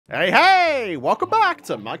Hey, welcome back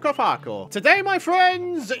to Minecraft Hardcore. Today, my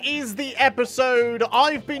friends, is the episode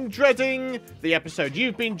I've been dreading, the episode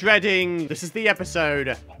you've been dreading. This is the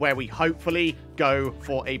episode where we hopefully go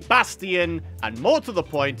for a bastion, and more to the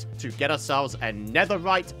point, to get ourselves a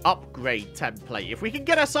netherite upgrade template. If we can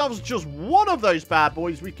get ourselves just one of those bad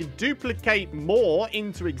boys, we can duplicate more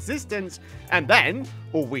into existence, and then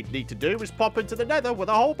all we'd need to do is pop into the nether with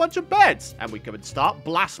a whole bunch of beds, and we can start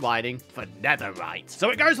blast mining for netherite. So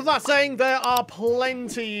it goes without saying, there are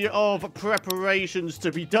plenty of preparations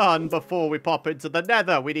to be done before we pop into the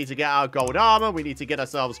nether. We need to get our gold armor, we need to get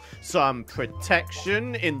ourselves some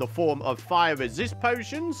protection in the form of fire resist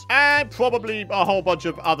potions, and probably a whole bunch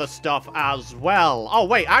of other stuff as well. Oh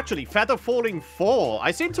wait, actually, Feather Falling 4.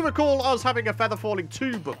 I seem to recall us having a Feather Falling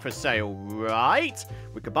 2 book for sale, right?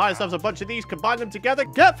 We could buy ourselves a bunch of these, combine them together,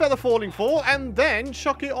 get Feather Falling 4, and then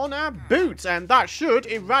chuck it on our boots. And that should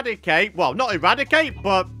eradicate, well, not eradicate,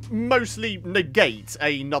 but mostly negate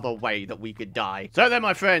another way that we could die. So then,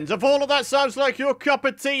 my friends, if all of that sounds like your cup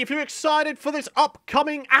of tea, if you're excited for this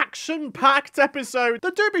upcoming action-packed episode,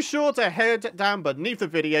 then do be sure to head down beneath the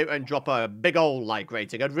video and drop a big ol' like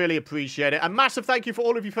rating. I'd really appreciate it. A massive thank you for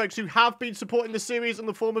all of you folks who have been supporting the series in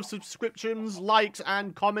the form of subscriptions, likes,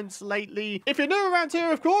 and comments lately. If you're new around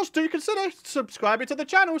here, of course, do consider subscribing to the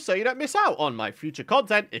channel so you don't miss out on my future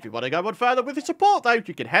content. If you want to go on further with the support, though,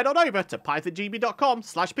 you can head on over to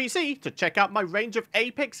pythongb.com/PC to check out my range of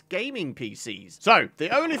Apex gaming PCs. So, the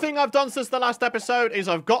only thing I've done since the last episode is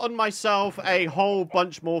I've gotten myself a whole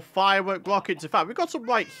bunch more firework rockets. In fact, we've got some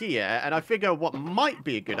right here, and I figure what might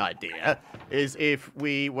be a good idea is if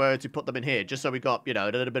we were to put them in here, just so we got, you know,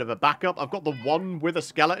 a little bit of a backup. I've got the one with a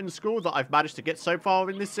skeleton skull that I've managed to get so far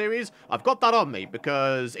in this series. I've got that on me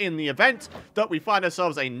because in the event that we find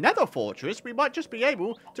ourselves a nether fortress, we might just be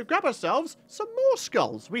able to grab ourselves some more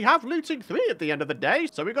skulls. We have looting 3 at the end of the day,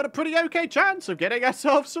 so we've got a pretty okay chance of getting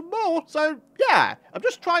ourselves some more. So, yeah, I'm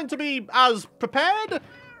just trying to be as prepared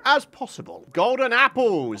as possible. Golden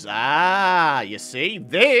apples. Ah, you see,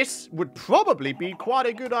 this would probably be quite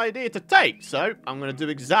a good idea to take. So I'm going to do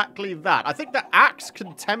exactly that. I think the axe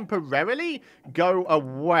can temporarily go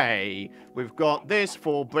away. We've got this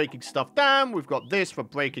for breaking stuff down. We've got this for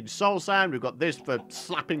breaking soul sand. We've got this for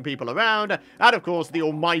slapping people around. And of course, the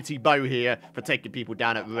almighty bow here for taking people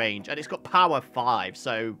down at range. And it's got power 5.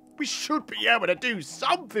 So we should be able to do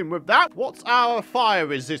something with that. What's our fire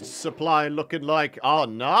resist supply looking like? Oh,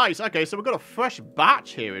 nice. Okay, so we've got a fresh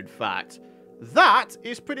batch here, in fact. That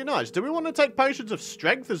is pretty nice. Do we want to take potions of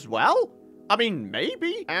strength as well? I mean,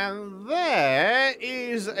 maybe. And there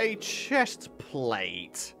is a chest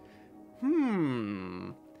plate.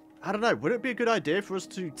 I don't know. Would it be a good idea for us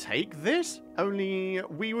to take this? Only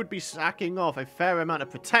we would be sacking off a fair amount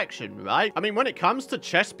of protection, right? I mean, when it comes to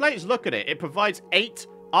chest plates, look at it. It provides 8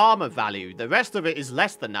 armor value. The rest of it is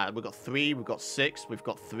less than that. We've got 3, we've got 6, we've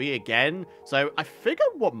got 3 again. So I figure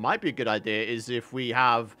what might be a good idea is if we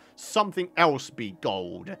have something else be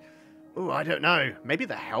gold. Oh, I don't know. Maybe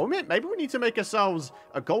the helmet? Maybe we need to make ourselves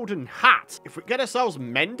a golden hat. If we get ourselves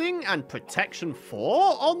mending and protection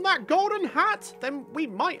 4 on that golden hat, then we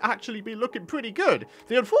might actually be looking pretty good.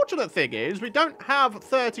 The unfortunate thing is we don't have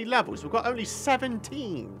 30 levels. We've got only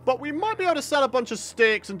 17. But we might be able to sell a bunch of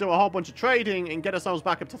sticks and do a whole bunch of trading and get ourselves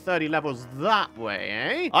back up to 30 levels that way,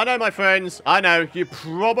 eh? I know, my friends. I know. You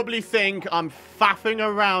probably think I'm faffing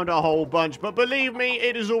around a whole bunch, but believe me,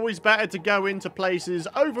 it is always better to go into places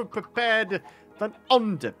over-prepared than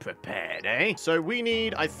underprepared, eh? So we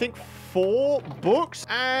need, I think, 4 books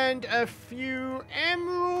and a few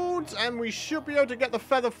emeralds, and we should be able to get the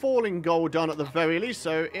Feather Falling gold done at the very least.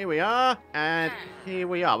 So here we are, and here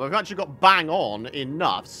we are. We've actually got bang on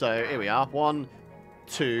enough. So here we are. 1,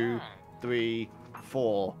 2, 3,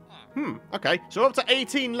 4. Okay, so we're up to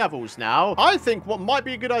 18 levels now. I think what might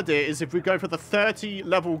be a good idea is if we go for the 30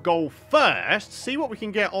 level goal first, see what we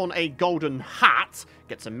can get on a golden hat,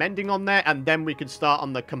 get some mending on there, and then we can start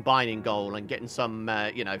on the combining goal and getting some,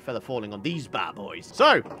 you know, feather falling on these bad boys.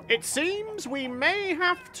 So, it seems we may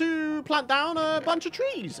have to plant down a bunch of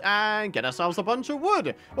trees and get ourselves a bunch of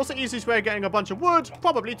wood. What's the easiest way of getting a bunch of wood?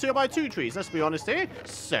 Probably 2x2 trees, let's be honest here.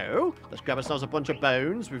 So, let's grab ourselves a bunch of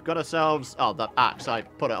bones. We've got ourselves... Oh, that axe, I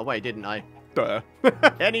put it away, didn't I? Duh.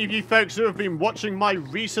 Any of you folks who have been watching my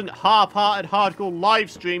recent half-hearted hardcore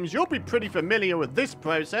live streams, you'll be pretty familiar with this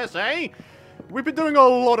process, eh? We've been doing a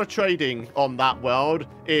lot of trading on that world.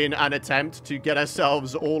 in an attempt to get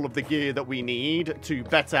ourselves all of the gear that we need to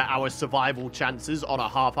better our survival chances on a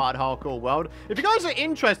half-hard hardcore world. If you guys are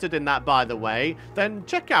interested in that, by the way, then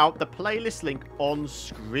check out the playlist link on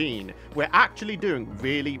screen. We're actually doing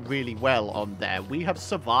really, really well on there. We have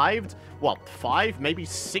survived, what, 5, maybe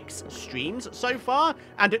 6 streams so far?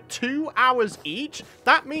 And at 2 hours each,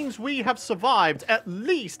 that means we have survived at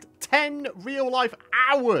least 10 real-life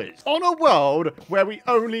hours on a world where we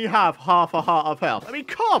only have half a heart of health. I mean,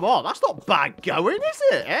 come on, that's not bad going, is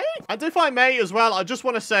it, eh? And if I may as well, I just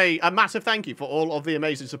want to say a massive thank you for all of the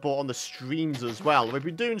amazing support on the streams as well. We've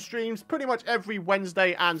been doing streams pretty much every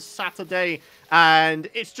Wednesday and Saturday, and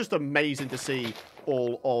it's just amazing to see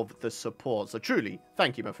all of the support. So truly,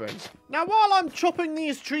 thank you, my friends. Now, while I'm chopping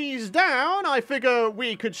these trees down, I figure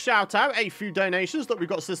we could shout out a few donations that we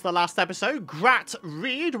got since the last episode. Grat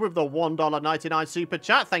Reed with the $1.99 super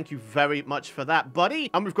chat. Thank you very much for that,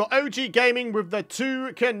 buddy. And we've got OG Gaming with the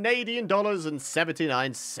 $2 Canadian and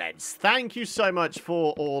 79 cents. Thank you so much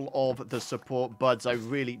for all of the support, buds. I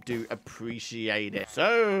really do appreciate it.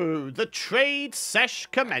 So, the trade sesh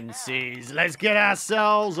commences. Let's get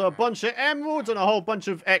ourselves a bunch of emeralds and a whole bunch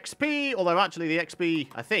of XP, although actually the XP,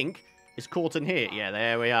 I think, is caught in here. Yeah,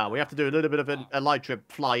 there we are. We have to do a little bit of an elytra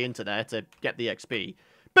fly into there to get the XP.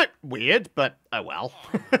 Bit weird, but oh well.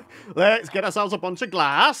 Let's get ourselves a bunch of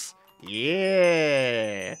glass.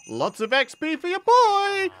 Yeah, lots of XP for your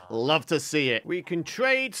boy. Love to see it. We can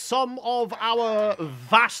trade some of our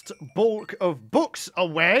vast bulk of books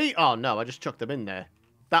away. Oh no, I just chucked them in there.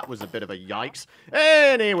 That was a bit of a yikes.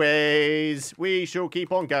 Anyways, we shall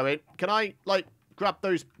keep on going. Can I, like, grab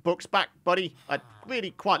those books back, buddy? I'd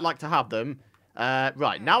really quite like to have them.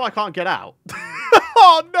 Right, now I can't get out.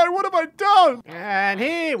 Oh, no, what have I done? And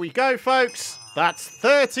here we go, folks. That's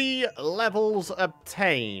 30 levels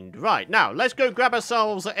obtained. Right, now, let's go grab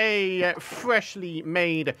ourselves a freshly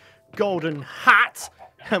made golden hat.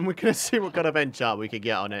 And we're going to see what kind of enchant we can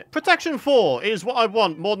get on it. Protection 4 is what I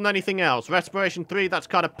want more than anything else. Respiration 3, that's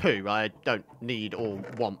kind of poo. I don't need or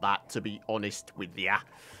want that, to be honest with ya.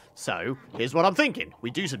 So, here's what I'm thinking.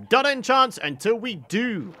 We do some dud enchants until we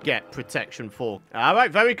do get Protection 4.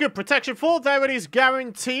 Alright, very good. Protection 4, there it is,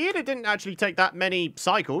 guaranteed. It didn't actually take that many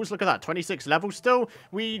cycles. Look at that, 26 levels still.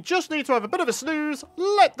 We just need to have a bit of a snooze,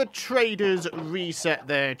 let the traders reset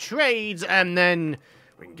their trades, and then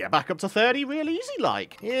we can get back up to 30 real easy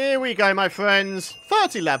like. Here we go, my friends.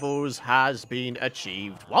 30 levels has been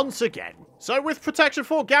achieved once again. So with Protection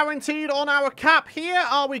 4 guaranteed on our cap here,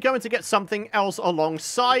 are we going to get something else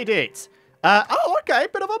alongside it? Oh, okay,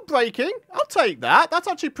 bit of unbreaking. I'll take that. That's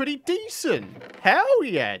actually pretty decent. Hell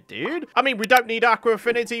yeah, dude. I mean, we don't need Aqua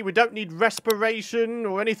Affinity. We don't need Respiration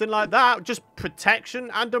or anything like that. Just Protection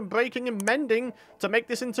and Unbreaking and Mending to make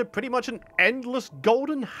this into pretty much an endless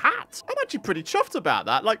golden hat. I'm actually pretty chuffed about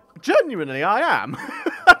that. Like, genuinely, I am.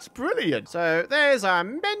 That's brilliant. So, there's our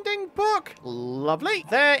Mending book. Lovely.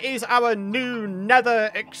 There is our new Nether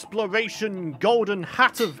Exploration Golden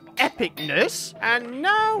Hat of Epicness. And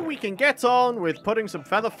now we can get on with putting some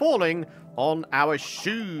Feather Falling on our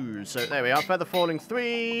shoes. So there we are, Feather Falling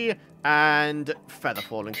 3 and Feather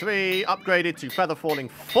Falling 3 upgraded to Feather Falling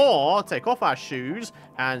 4. Take off our shoes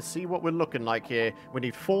and see what we're looking like here. We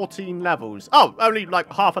need 14 levels. Oh, only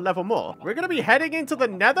like half a level more. We're going to be heading into the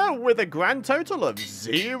Nether with a grand total of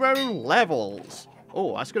 0 levels.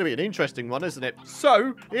 Oh, that's going to be an interesting one, isn't it?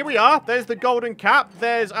 So, here we are. There's the golden cap.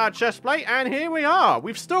 There's our chest plate. And here we are.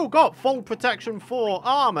 We've still got full protection 4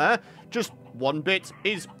 armor. Just one bit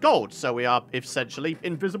is gold. So we are essentially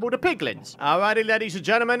invisible to piglins. Alrighty, ladies and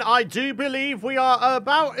gentlemen. I do believe we are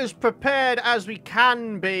about as prepared as we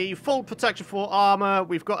can be. Full protection 4 armor.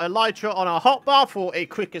 We've got elytra on our hotbar for a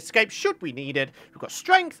quick escape should we need it. We've got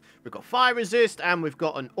strength. We've got fire resist. And we've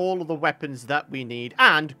got all of the weapons that we need.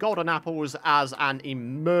 And golden apples as an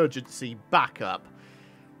emergency backup.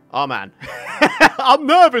 Oh, man. I'm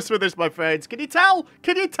nervous for this, my friends. Can you tell?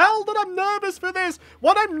 Can you tell that I'm nervous for this?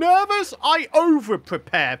 When I'm nervous, I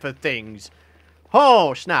over-prepare for things.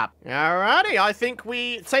 Oh, snap. Alrighty, I think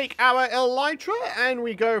we take our elytra and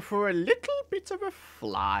we go for a little bit of a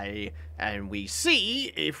fly. And we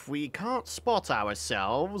see if we can't spot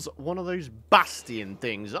ourselves one of those bastion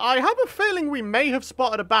things. I have a feeling we may have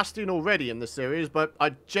spotted a bastion already in the series, but I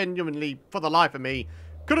genuinely, for the life of me,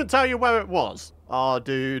 couldn't tell you where it was. Oh,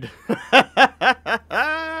 dude. Oh,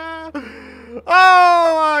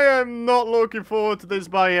 I am not looking forward to this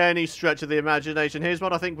by any stretch of the imagination. Here's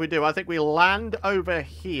what I think we do. I think we land over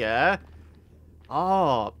here.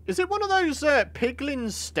 Oh, is it one of those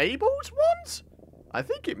piglin stables ones? I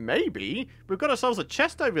think it may be. We've got ourselves a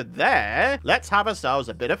chest over there. Let's have ourselves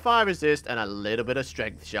a bit of fire resist and a little bit of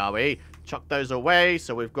strength, shall we? Chuck those away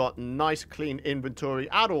so we've got nice clean inventory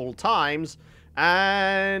at all times.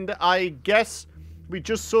 And I guess we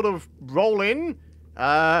just sort of roll in.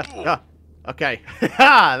 Okay.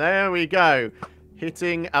 There we go.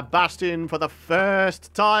 Hitting a bastion for the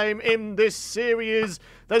first time in this series.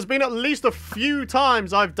 There's been at least a few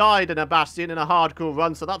times I've died in a bastion in a hardcore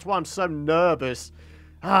run, so that's why I'm so nervous.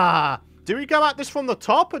 Do we go at this from the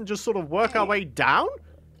top and just sort of work our way down?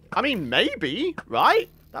 I mean, maybe, right?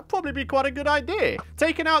 That'd probably be quite a good idea.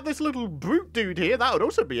 Taking out this little brute dude here, that would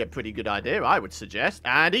also be a pretty good idea, I would suggest.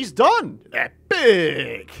 And he's done.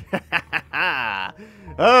 Epic.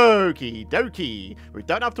 Okie dokie. We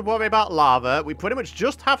don't have to worry about lava. We pretty much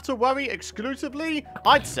just have to worry exclusively,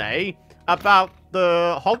 I'd say, about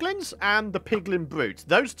the hoglins and the piglin brutes.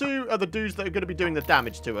 Those two are the dudes that are going to be doing the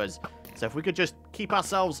damage to us. So if we could just keep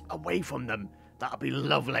ourselves away from them, that'd be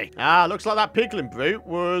lovely. Looks like that piglin brute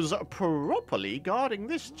was properly guarding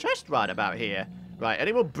this chest right about here. Right,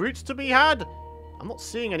 any more brutes to be had? I'm not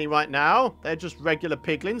seeing any right now. They're just regular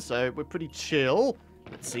piglins, so we're pretty chill.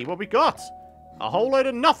 Let's see what we got. A whole load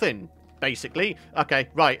of nothing, basically. Okay,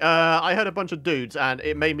 right, I heard a bunch of dudes, and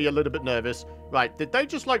it made me a little bit nervous. Right, did they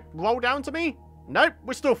just, like, roll down to me? Nope,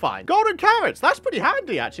 we're still fine. Golden carrots, that's pretty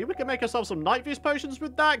handy, actually. We can make ourselves some night vision potions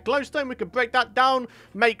with that. Glowstone, we can break that down,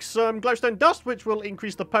 make some glowstone dust, which will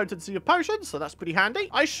increase the potency of potions, so that's pretty handy.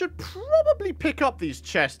 I should probably pick up these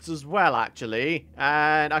chests as well, actually.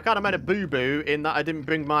 And I kind of made a boo-boo in that I didn't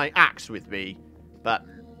bring my axe with me. But,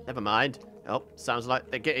 never mind. Oh, sounds like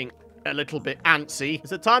they're getting a little bit antsy.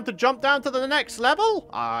 Is it time to jump down to the next level?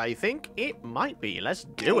 I think it might be. Let's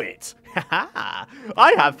do it.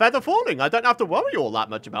 I have feather falling. I don't have to worry all that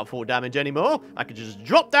much about fall damage anymore. I can just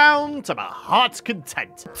drop down to my heart's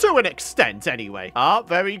content. To an extent, anyway.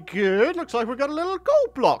 Very good. Looks like we've got a little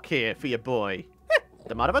gold block here for your boy.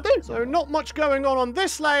 Don't mind if I do. So not much going on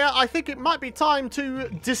this layer. I think it might be time to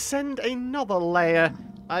descend another layer.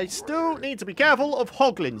 I still need to be careful of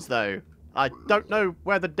hoglins, though. I don't know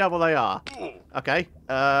where the devil they are. Okay.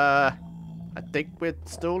 I think we're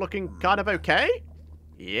still looking kind of okay.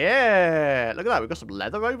 Yeah. Look at that. We've got some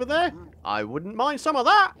leather over there. I wouldn't mind some of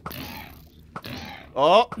that.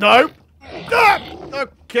 Oh, no.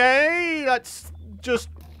 Okay. That's just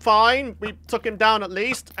fine. We took him down at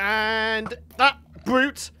least. And that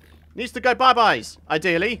brute needs to go bye-byes,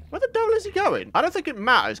 ideally. Where the devil is he going? I don't think it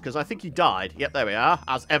matters, because I think he died. Yep, there we are,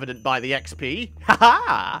 as evident by the XP.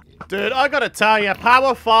 Ha-ha! Dude, I gotta tell you,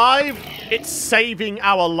 Power 5, it's saving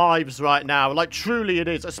our lives right now. Like, truly it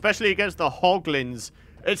is, especially against the hoglins.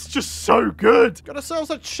 It's just so good. Got ourselves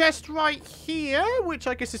a chest right here, which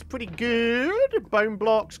I guess is pretty good. Bone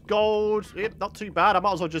blocks, gold. Yep, not too bad. I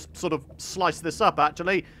might as well just sort of slice this up,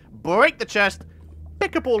 actually. Break the chest,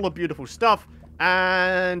 pick up all the beautiful stuff,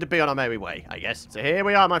 and be on our merry way, I guess. So here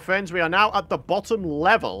we are, my friends. We are now at the bottom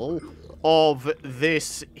level of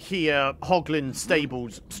this here Hoglin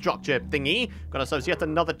stables structure thingy. Got ourselves yet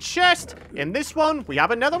another chest. In this one, we have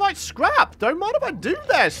a netherite scrap. Don't mind if I do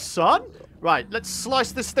there, son. Right, let's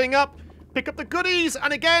slice this thing up, pick up the goodies,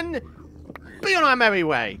 and again, be on our merry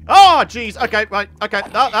way. Oh, jeez. Okay, right. Okay,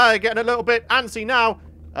 getting a little bit antsy now.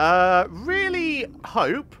 Really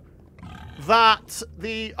hope that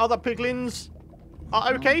the other piglins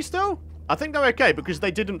are okay still? I think they're okay because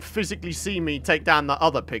they didn't physically see me take down the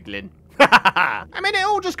other piglin. I mean, it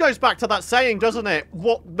all just goes back to that saying, doesn't it?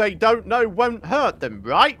 What they don't know won't hurt them,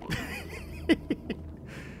 right?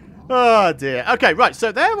 Oh, dear. Okay, right,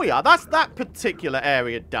 so there we are. That's that particular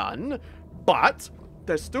area done. But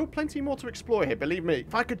there's still plenty more to explore here, believe me.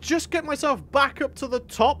 If I could just get myself back up to the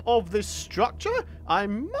top of this structure, I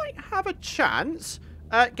might have a chance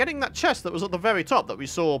getting that chest that was at the very top that we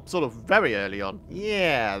saw sort of very early on.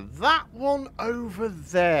 Yeah, that one over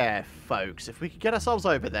there, folks. If we could get ourselves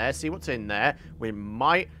over there, see what's in there, we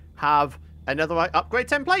might have another upgrade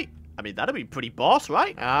template. I mean, that'd be pretty boss,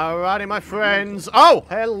 right? Alrighty, my friends. Oh,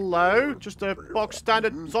 hello. Just a box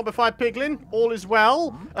standard zombified piglin. All is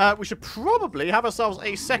well. We should probably have ourselves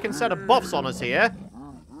a second set of buffs on us here.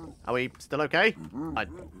 Are we still okay? I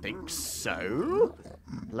think so.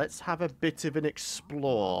 Let's have a bit of an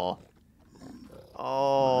explore.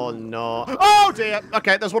 Oh, no. Oh, dear.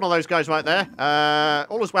 Okay, there's one of those guys right there.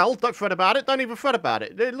 All is well. Don't fret about it. Don't even fret about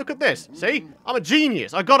it. Look at this. See? I'm a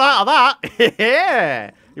genius. I got out of that.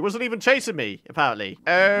 Yeah. He wasn't even chasing me, apparently.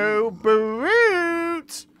 Oh,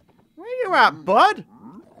 brute. Where you at, bud?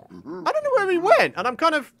 I don't know where he went, and I'm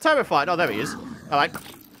kind of terrified. Oh, there he is. All right.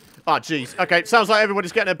 Oh, jeez. Okay, sounds like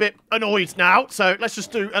everybody's getting a bit annoyed now, so let's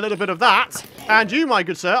just do a little bit of that. And you, my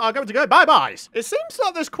good sir, are going to go bye-byes. It seems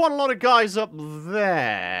like there's quite a lot of guys up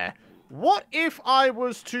there what if I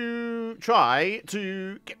was to try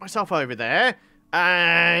to get myself over there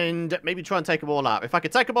and maybe try and take them all out? If I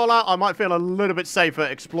could take them all out, I might feel a little bit safer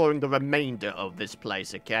exploring the remainder of this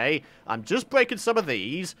place, okay? I'm just breaking some of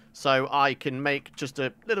these so I can make just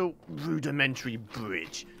a little rudimentary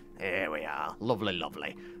bridge. There we are. Lovely,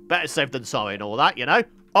 lovely. Better safe than sorry and all that, you know?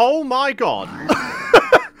 Oh my god.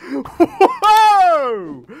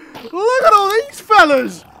 Whoa! Look at all these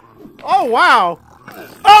fellas! Oh, wow.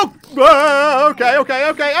 Oh! Okay.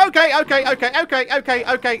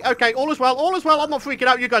 All is well. I'm not freaking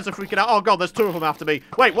out. You guys are freaking out. Oh, God, there's two of them after me.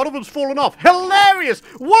 Wait, one of them's fallen off. Hilarious!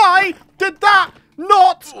 Why did that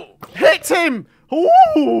not hit him?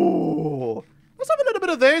 Ooh! Let's have a little bit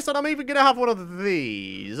of this, and I'm even going to have one of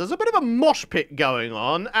these. There's a bit of a mosh pit going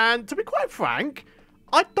on, and to be quite frank,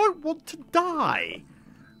 I don't want to die.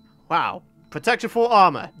 Wow. Protection 4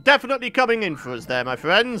 armor. Definitely coming in for us there, my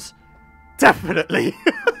friends. Definitely.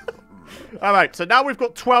 Alright, so now we've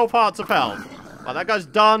got 12 hearts of health. Right, that guy's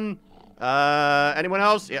done. Anyone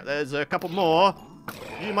else? Yeah, there's a couple more.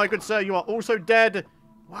 You, my good sir, you are also dead.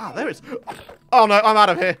 Wow, there is... Oh, no, I'm out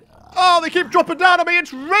of here. Oh, they keep dropping down on me.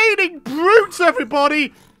 It's raining brutes,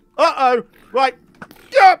 everybody. Uh-oh. Right.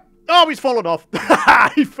 Yeah. Oh, he's fallen off.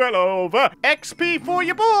 He fell over. XP for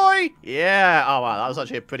you, boy. Yeah. Oh, wow. That was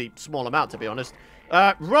actually a pretty small amount, to be honest.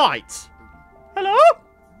 Right. Hello?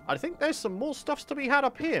 I think there's some more stuffs to be had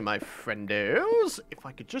up here, my friendos. If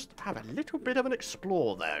I could just have a little bit of an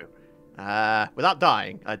explore, though. Without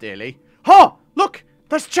dying, ideally. Oh, look.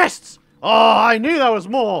 There's chests. Oh, I knew there was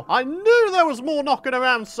more. I knew there was more knocking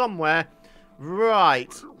around somewhere.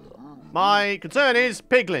 Right. My concern is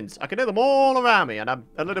piglins. I can hear them all around me, and I'm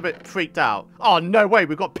a little bit freaked out. Oh, no way.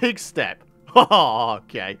 We've got pig step. Oh,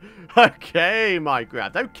 okay. Okay, my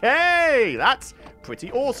grab. Okay. That's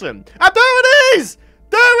pretty awesome. And there it is.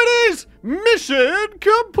 There it is. Mission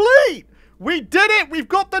complete. We did it! We've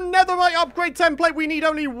got the netherite upgrade template. We need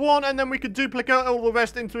only one, and then we could duplicate all the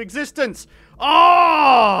rest into existence.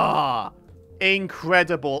 Ah!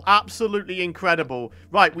 Incredible. Absolutely incredible.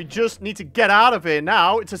 Right, we just need to get out of here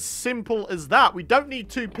now. It's as simple as that. We don't need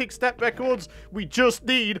 2 pig step records. We just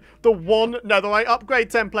need the 1 netherite upgrade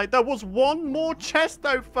template. There was one more chest,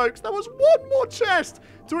 though, folks. There was one more chest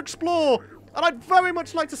to explore. And I'd very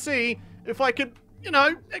much like to see if I could... you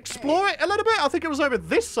know, explore it a little bit. I think it was over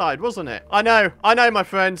this side, wasn't it? I know, my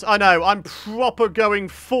friends. I know. I'm proper going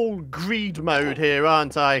full greed mode here,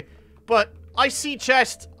 aren't I? But I see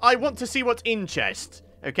chest. I want to see what's in chest.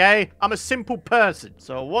 Okay? I'm a simple person.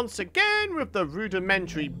 So once again, with the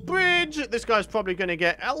rudimentary bridge, this guy's probably going to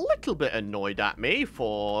get a little bit annoyed at me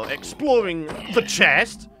for exploring the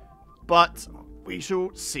chest. But we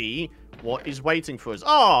shall see what is waiting for us.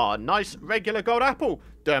 Ah, nice regular gold apple.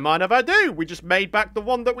 Don't mind if I do. We just made back the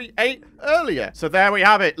one that we ate earlier. So there we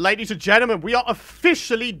have it. Ladies and gentlemen, we are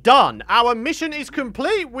officially done. Our mission is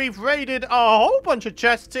complete. We've raided a whole bunch of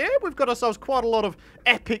chests here. We've got ourselves quite a lot of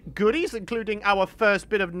epic goodies, including our first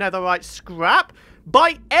bit of netherite scrap.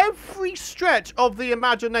 By every stretch of the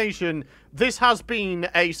imagination, this has been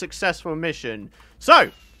a successful mission.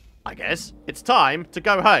 So, I guess it's time to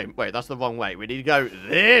go home. Wait, that's the wrong way. We need to go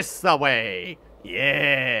this way.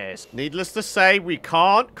 Yes. Needless to say, we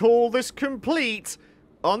can't call this complete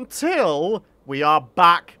until we are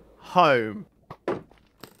back home.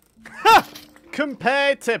 Ha!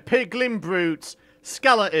 Compared to piglin brutes,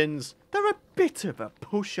 skeletons, they're a bit of a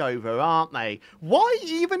pushover, aren't they? Why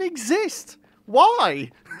even exist? Why?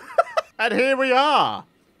 And here we are.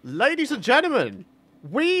 Ladies and gentlemen,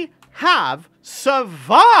 we have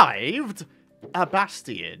survived a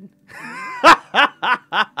bastion.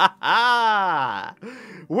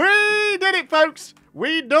 We did it, folks.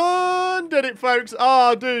 We done did it, folks.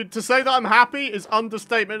 Oh, dude, to say that I'm happy is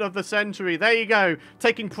understatement of the century. There you go.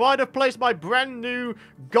 Taking pride of place, my brand new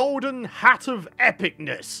golden hat of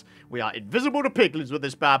epicness. We are invisible to piglins with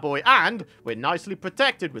this bad boy, and we're nicely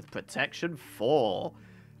protected with protection 4.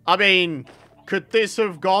 I mean, could this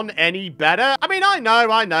have gone any better? I mean,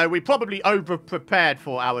 I know. We probably over-prepared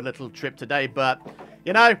for our little trip today, but...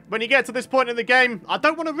 you know, when you get to this point in the game, I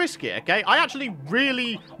don't want to risk it, okay? I actually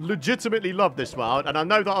really legitimately love this world, and I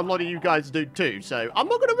know that a lot of you guys do too, so I'm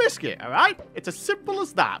not going to risk it, all right? It's as simple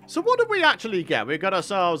as that. So what did we actually get? We got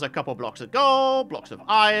ourselves a couple blocks of gold, blocks of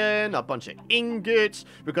iron, a bunch of ingots.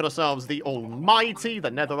 We got ourselves the almighty, the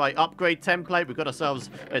netherite upgrade template. We got ourselves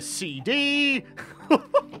a CD.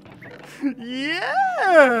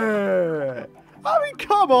 Yeah! I mean,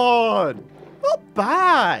 come on! Not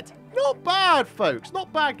bad! Not bad, folks.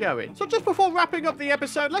 Not bad going. So just before wrapping up the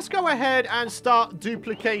episode, let's go ahead and start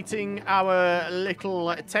duplicating our little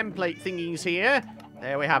template thingies here.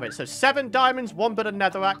 There we have it. So 7 diamonds, 1 bit of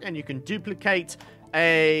netherrack, and you can duplicate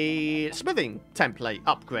a smithing template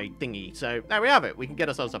upgrade thingy. So there we have it. We can get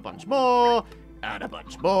ourselves a bunch more. And a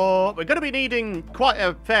bunch more. We're going to be needing quite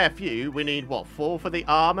a fair few. We need, what, 4 for the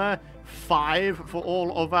armor, 5 for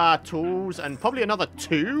all of our tools, and probably another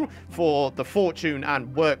 2 for the fortune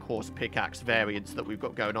and workhorse pickaxe variants that we've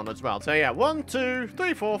got going on as well. So yeah, 1, 2,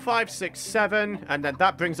 3, 4, 5, 6, 7, and then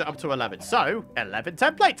that brings it up to 11. So 11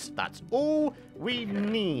 templates. That's all we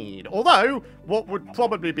need. Although, what would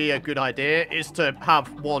probably be a good idea is to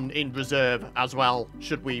have one in reserve as well,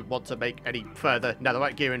 should we want to make any further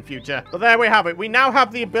netherite gear in future. But there we have it. We now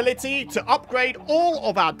have the ability to upgrade all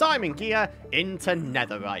of our diamond gear into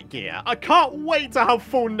netherite gear. I can't wait to have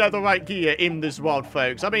full netherite gear in this world,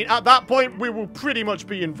 folks. I mean, at that point, we will pretty much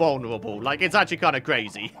be invulnerable. Like, it's actually kind of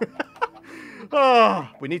crazy. Oh,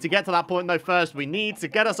 we need to get to that point, though, first. We need to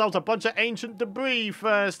get ourselves a bunch of ancient debris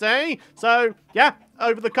first, eh? So, yeah,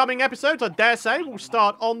 over the coming episodes, I dare say, we'll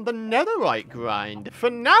start on the netherite grind. For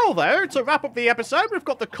now, though, to wrap up the episode, we've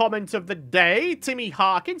got the comment of the day. Timmy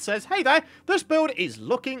Harkin says, "Hey there, this build is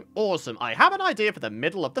looking awesome. I have an idea for the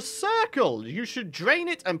middle of the circle. You should drain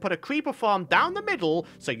it and put a creeper farm down the middle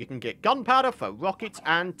so you can get gunpowder for rockets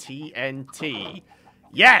and TNT.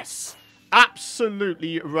 Yes!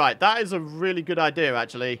 Absolutely right. That is a really good idea,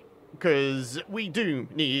 actually, because we do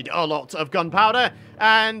need a lot of gunpowder,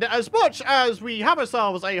 and as much as we have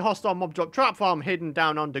ourselves a hostile mob drop trap farm hidden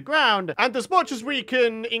down underground, and as much as we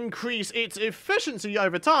can increase its efficiency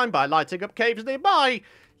over time by lighting up caves nearby,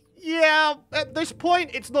 yeah, at this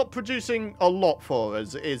point, it's not producing a lot for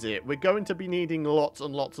us, is it? We're going to be needing lots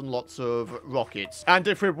and lots and lots of rockets. And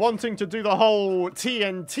if we're wanting to do the whole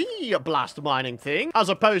TNT blast mining thing, as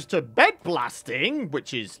opposed to bed blasting,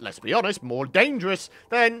 which is, let's be honest, more dangerous,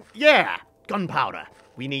 then yeah, gunpowder.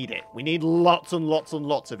 We need it. We need lots and lots and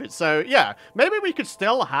lots of it. So, yeah, maybe we could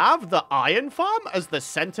still have the iron farm as the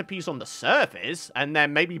centerpiece on the surface, and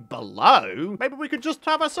then maybe below, maybe we could just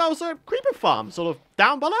have ourselves a creeper farm sort of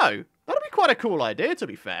down below. That'd be quite a cool idea, to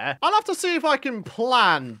be fair. I'll have to see if I can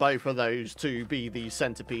plan both of those to be the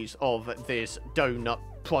centerpiece of this donut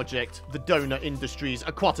project, the donut industries,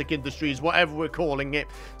 aquatic industries, whatever we're calling it.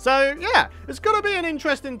 So yeah, it's gonna be an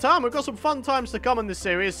interesting time. We've got some fun times to come in this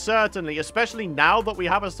series, certainly, especially now that we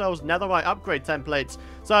have ourselves netherite upgrade templates.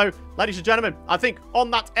 So, ladies and gentlemen, I think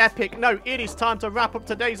on that epic note, it is time to wrap up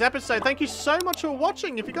today's episode. Thank you so much for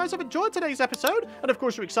watching. If you guys have enjoyed today's episode, and of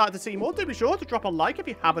course you're excited to see more, do be sure to drop a like if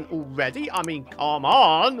you haven't already. I mean, come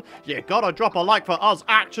on, you gotta drop a like for us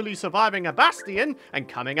actually surviving a bastion and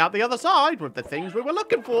coming out the other side with the things we were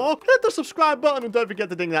looking for. Hit the subscribe button and don't forget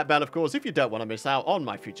to ding that bell, of course, if you don't want to miss out on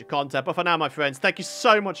my future content. But for now, my friends, thank you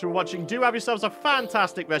so much for watching. Do have yourselves a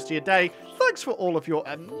fantastic rest of your day. Thanks for all of your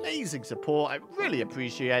amazing support. I really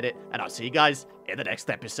appreciate it. And I'll see you guys in the next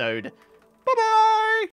episode. Bye-bye!